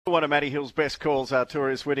One of Matty Hill's best calls,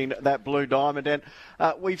 Arturius winning that Blue Diamond. And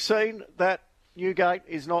we've seen that Newgate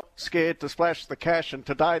is not scared to splash the cash. And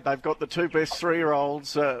today they've got the two best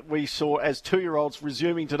 3-year-olds we saw as 2-year-olds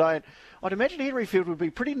resuming today. And I'd imagine Henry Field would be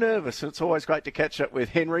pretty nervous. And it's always great to catch up with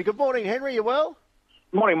Henry. Good morning, Henry. You well?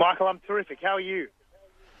 Morning, Michael. I'm terrific. How are you?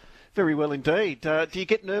 Very well indeed. Do you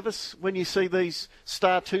get nervous when you see these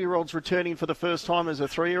star 2-year-olds returning for the first time as a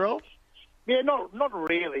 3-year-old? Yeah, not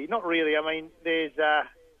really. Not really. I mean, there's a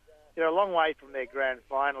long way from their grand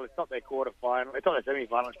final. It's not their quarter final. It's not their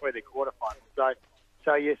semi-final. It's probably their quarter final.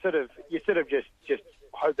 So you sort of just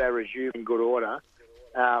hope they resume in good order,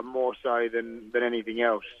 more so than anything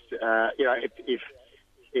else. If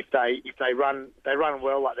they run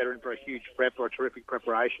well, like they're in for a huge prep or a terrific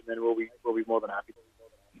preparation, then we'll be more than happy.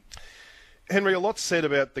 Henry, a lot's said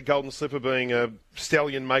about the Golden Slipper being a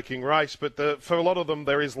stallion-making race, but for a lot of them,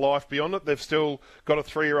 there is life beyond it. They've still got a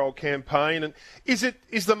 3-year-old campaign. And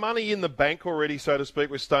is the money in the bank already, so to speak,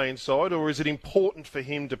 with Stay Inside, or is it important for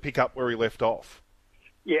him to pick up where he left off?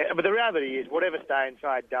 Yeah, but the reality is whatever Stay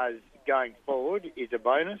Inside does going forward is a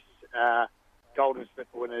bonus. Golden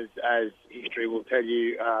Slipper winners, as history will tell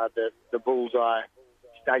you, the bullseye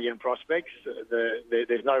stallion prospects.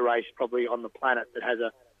 There's no race probably on the planet that has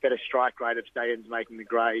a better strike rate of stallions making the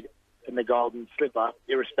grade than the Golden Slipper,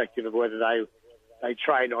 irrespective of whether they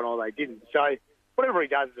trained on or they didn't. So whatever he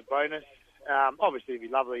does is a bonus. Obviously, it'd be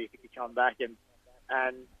lovely if he could come back and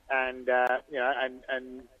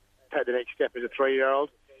take the next step as a 3-year-old.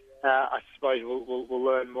 I suppose we'll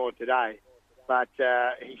learn more today, but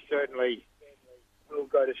he certainly will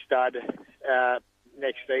go to stud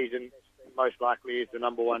next season. Most likely is the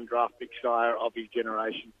number 1 draft pick sire of his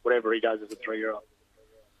generation, whatever he does as a 3-year-old.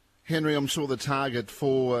 Henry, I'm sure the target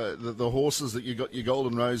for the horses that you got your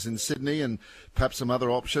Golden Rose in Sydney and perhaps some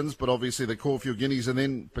other options, but obviously the Caulfield Guineas and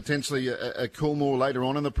then potentially a Coolmore later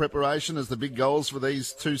on in the preparation as the big goals for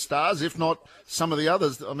these 2 stars, if not some of the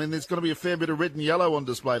others. I mean, there's going to be a fair bit of red and yellow on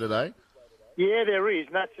display today. Yeah, there is,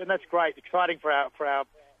 and that's great. Exciting for our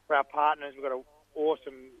partners. We've got an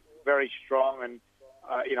awesome, very strong and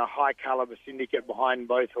high calibre syndicate behind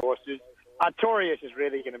both horses. Artorius is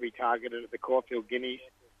really going to be targeted at the Caulfield Guineas,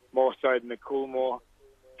 more so than the Coolmore.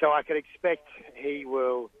 So I could expect he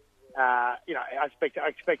will, I expect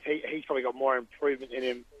he's probably got more improvement in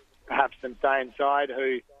him perhaps than Stay Inside,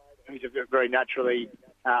 who's a very naturally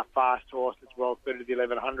fast horse that's well suited to the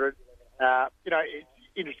 1100. It's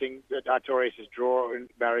interesting that Artorius' draw in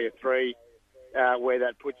barrier 3, where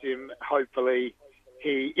that puts him. Hopefully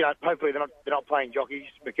they're not playing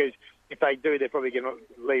jockeys, because if they do, they're probably going to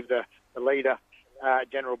leave the leader,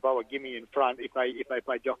 General Boa Gimme, in front if they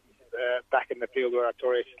play jockeys back in the field where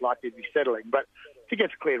Artorius is likely to be settling. But if he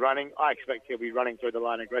gets clear running, I expect he'll be running through the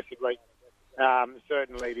line aggressively.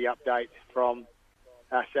 Certainly the update from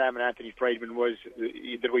Sam and Anthony Friedman was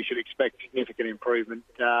that we should expect significant improvement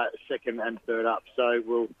second and third up. So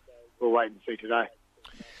we'll wait and see today.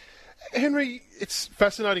 Henry, it's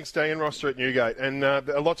fascinating staying roster at Newgate, and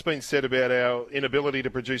a lot's been said about our inability to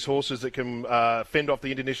produce horses that can fend off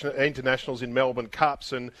the internationals in Melbourne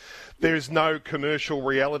Cups, and there's no commercial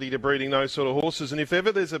reality to breeding those sort of horses. And if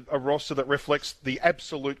ever there's a roster that reflects the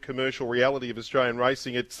absolute commercial reality of Australian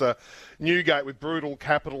racing, it's Newgate with Brutal,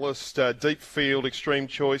 Capitalist, Deep Field, Extreme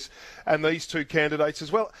Choice, and these 2 candidates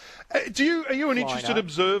as well. Are you an interested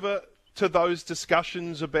observer to those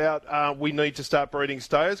discussions about we need to start breeding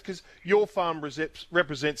stayers? Because your farm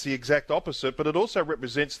represents the exact opposite, but it also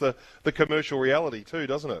represents the commercial reality too,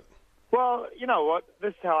 doesn't it? Well, you know what? This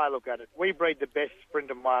is how I look at it. We breed the best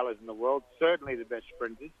sprinter milers in the world, certainly the best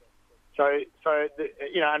sprinters. And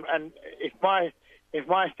if my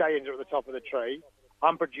stallions are at the top of the tree,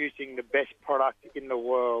 I'm producing the best product in the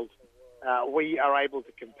world. We are able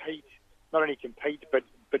to compete, not only compete, but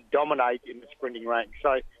dominate in the sprinting ranks.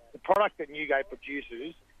 So the product that Newgate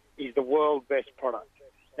produces is the world's best product.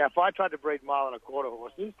 Now, if I tried to breed mile and a quarter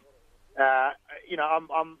horses, I'm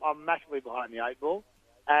massively behind the 8 ball,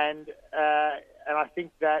 and I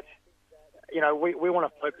think that we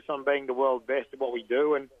want to focus on being the world's best at what we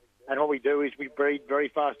do, and what we do is we breed very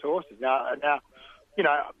fast horses. There's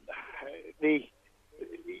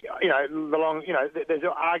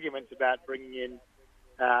arguments about bringing in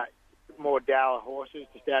more dour horses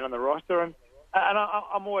to stand on the roster, and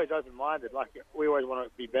I'm always open-minded. Like, we always want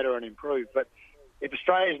to be better and improve. But if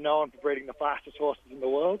Australia is known for breeding the fastest horses in the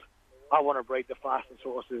world, I want to breed the fastest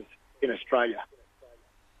horses in Australia.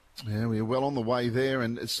 Yeah, we're well on the way there,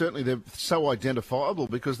 and certainly they're so identifiable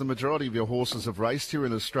because the majority of your horses have raced here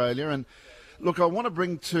in Australia. And look, I want to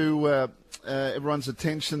bring to everyone's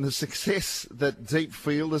attention the success that Deep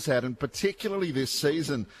Field has had, and particularly this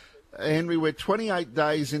season. Henry, we're 28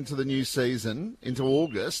 days into the new season, into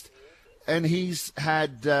August, and he's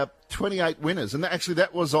had 28 winners. And actually,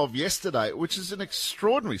 that was of yesterday, which is an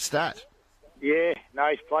extraordinary stat. Yeah, no,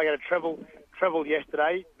 he's playing at a treble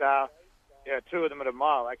yesterday. Two of them at a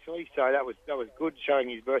mile, actually. So that was good, showing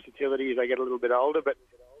his versatility as they get a little bit older. But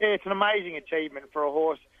yeah, it's an amazing achievement for a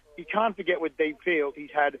horse. You can't forget with Deep Field,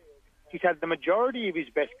 he's had the majority of his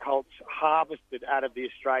best colts harvested out of the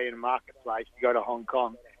Australian marketplace to go to Hong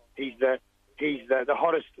Kong. He's the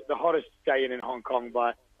hottest stallion in Hong Kong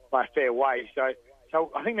by a fair way. So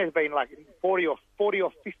I think there's been like 40 or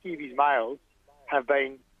 50 of his males have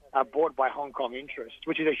been bought by Hong Kong interest,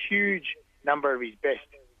 which is a huge number of his best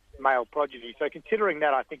male progeny. So considering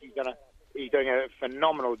that, I think he's doing a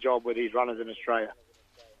phenomenal job with his runners in Australia.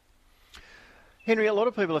 Henry, a lot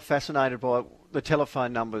of people are fascinated by the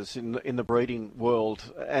telephone numbers in the breeding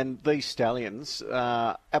world, and these stallions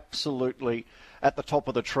are absolutely at the top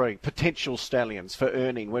of the tree, potential stallions for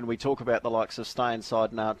earning when we talk about the likes of Stay Inside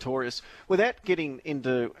and Artorias. Without getting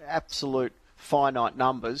into absolute finite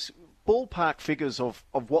numbers, ballpark figures of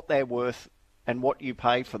what they're worth and what you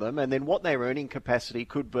pay for them, and then what their earning capacity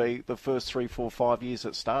could be the first 3, 4, 5 years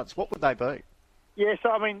it starts, what would they be? Yeah, so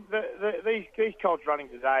I mean, these colts running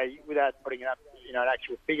today, without putting up, an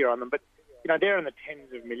actual figure on them, but they're in the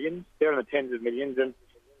tens of millions. And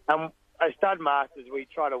as stud masters, we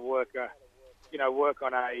try to work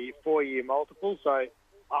on a 4-year multiple. So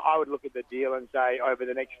I would look at the deal and say, over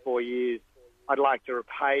the next 4 years, I'd like to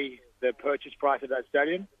repay the purchase price of that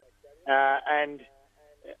stallion, and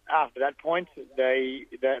after that point,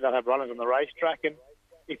 they'll have runners on the racetrack, and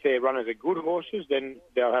if their runners are good horses, then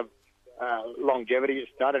they'll have longevity at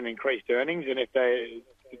stud and increased earnings. And if they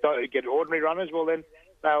don't get ordinary runners, well then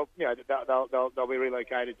they'll be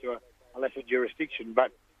relocated to a lesser jurisdiction.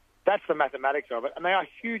 But that's the mathematics of it, and they are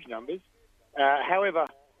huge numbers. However,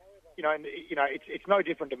 it's no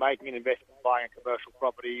different to making an investment, buying a commercial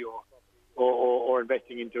property or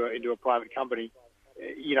investing into a private company.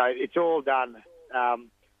 It's all done.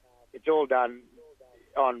 It's all done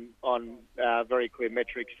on very clear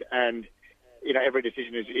metrics, and every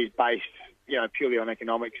decision is based purely on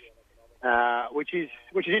economics, which is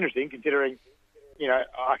interesting considering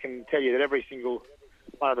I can tell you that every single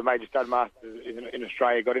one of the major stud masters in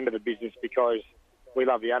Australia got into the business because we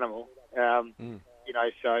love the animal. But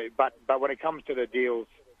when it comes to the deals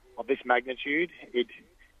of this magnitude, it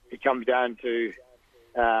comes down to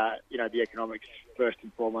the economics first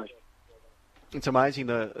and foremost. It's amazing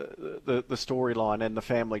the storyline and the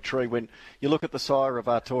family tree. When you look at the sire of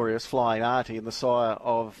Artorias, Flying Artie, and the sire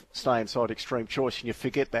of Stay Inside Extreme Choice, and you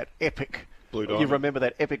forget that epic Blue Diamond. You remember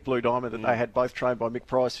that epic Blue Diamond that they had, both trained by Mick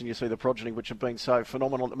Price, and you see the progeny, which have been so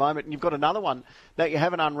phenomenal at the moment. And you've got another one that you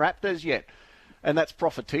haven't unwrapped as yet, and that's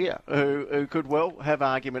Profiteer, who could well have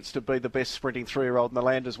arguments to be the best sprinting 3-year-old in the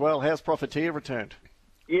land as well. How's Profiteer returned?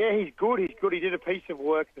 Yeah, he's good. He did a piece of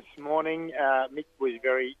work this morning. Mick was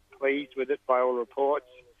very pleased with it by all reports.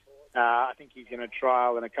 I think he's going to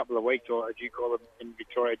trial in a couple of weeks, or as you call them in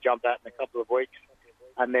Victoria, jump out in a couple of weeks,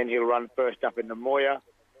 and then he'll run first up in the Moya.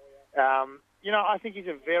 I think he's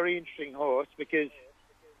a very interesting horse because,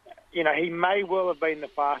 he may well have been the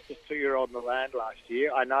fastest 2-year-old in the land last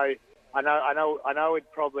year. I know it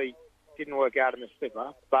probably didn't work out in the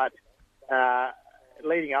slipper, but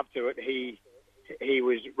leading up to it, he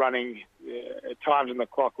was running times on the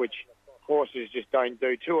clock which horses just don't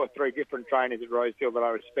do. 2 or 3 different trainers at Rosehill that I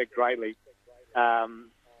respect greatly,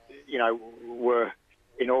 were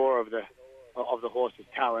in awe of the horse's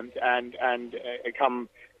talent, and come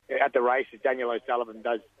at the races. Daniel O'Sullivan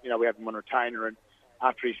does, we have him on retainer, and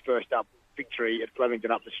after his first up victory at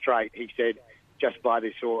Flemington up the straight, he said, just by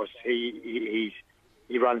this horse, he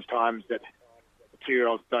runs times that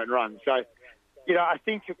 2-year-olds don't run. So, I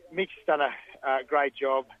think Mick's done a great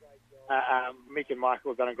job. Mick and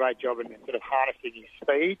Michael have done a great job in sort of harnessing his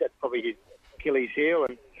speed. That's probably his Achilles heel,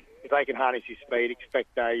 and if they can harness his speed,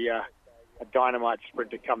 expect a dynamite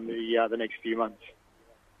sprint to come the next few months.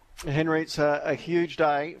 Henry, it's a huge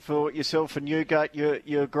day for yourself and Newgate.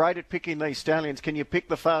 You're great at picking these stallions. Can you pick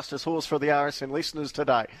the fastest horse for the RSN listeners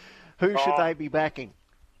today? Who should they be backing?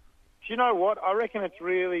 Do you know what? I reckon it's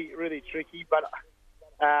really, really tricky, but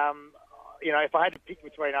if I had to pick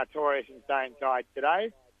between Artorias and Stay Inside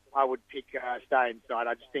today, I would pick Stay Inside.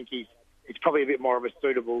 I just think he's probably a bit more of a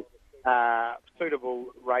suitable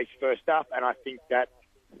race first up, and I think that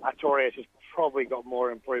Artorias has probably got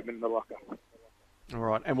more improvement in the locker. All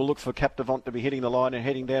right, and we'll look for Captivant to be hitting the line and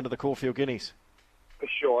heading down to the Caulfield Guineas. For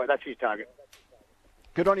sure, that's his target.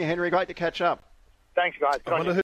 Good on you, Henry. Great to catch up. Thanks, guys. Good on you.